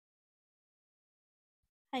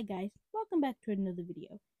Hi guys, welcome back to another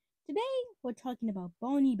video. Today we're talking about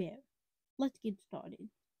Barney Bear. Let's get started.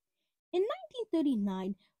 In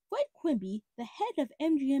 1939, Fred Quimby, the head of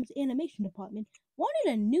MGM's animation department,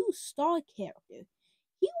 wanted a new star character.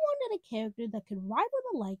 He wanted a character that could rival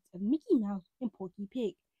the likes of Mickey Mouse and Porky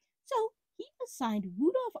Pig. So he assigned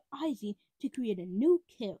Rudolph Isley to create a new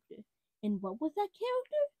character. And what was that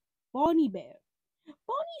character? Barney Bear.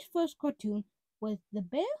 Barney's first cartoon was The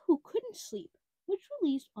Bear Who Couldn't Sleep, which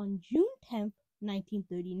released on June 10th,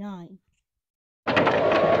 1939.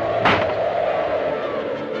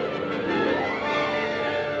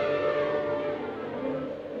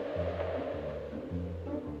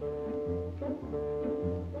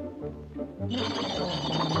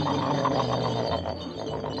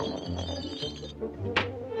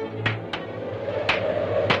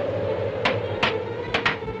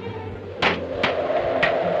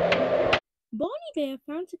 Barney Bear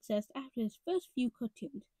found success after his first few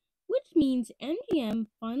cartoons, which means MGM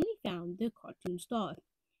finally found their cartoon star.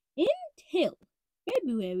 Until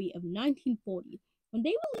February of 1940, when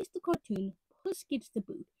they released the cartoon Puss Gets the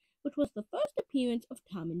Boot, which was the first appearance of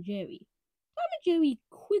Tom and Jerry. Tom and Jerry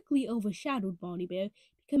quickly overshadowed Barney Bear,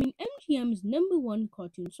 becoming MGM's #1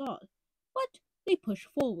 cartoon star. But they pushed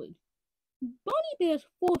forward. Barney Bear's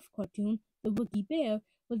fourth cartoon, The Rookie Bear,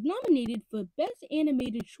 was nominated for Best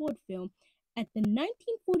Animated Short Film at the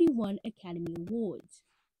 1941 Academy Awards.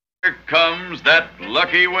 Here comes that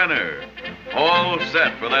lucky winner, all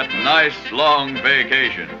set for that nice long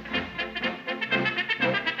vacation.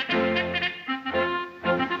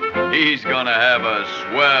 He's gonna have a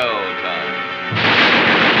swell time.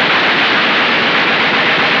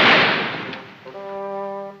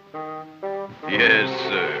 Yes,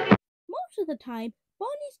 sir. Most of the time,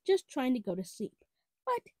 Barney's just trying to go to sleep,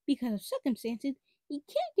 but because of circumstances, he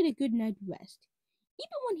can't get a good night's rest.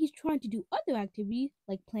 Even when he's trying to do other activities,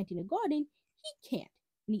 like planting a garden, he can't,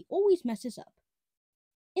 and he always messes up.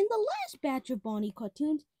 In the last batch of Barney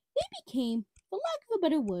cartoons, they became, for lack of a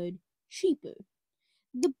better word, cheaper.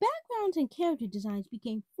 The backgrounds and character designs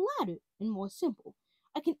became flatter and more simple.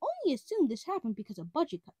 I can only assume this happened because of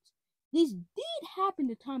budget cuts. This did happen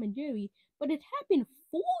to Tom and Jerry, but it happened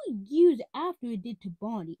 4 years after it did to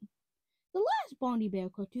Barney. The last Barney Bear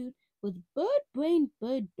cartoon was Bird Brain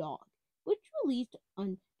Bird Dog, which released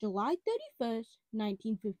on July 31st,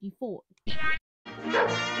 1954.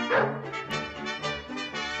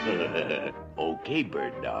 Okay,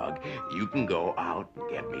 Bird Dog, you can go out and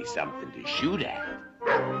get me something to shoot at.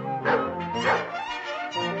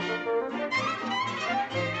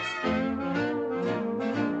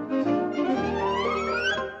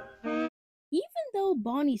 Even though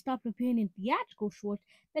Barney stopped appearing in theatrical shorts,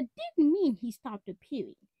 that didn't mean he stopped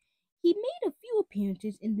appearing. He made a few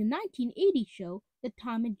appearances in the 1980 show, The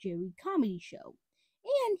Tom and Jerry Comedy Show,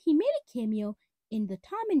 and he made a cameo in The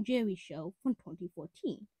Tom and Jerry Show from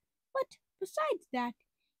 2014. But besides that,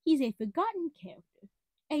 he's a forgotten character,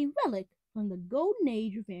 a relic from the golden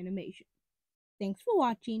age of animation. Thanks for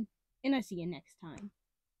watching, and I'll see you next time.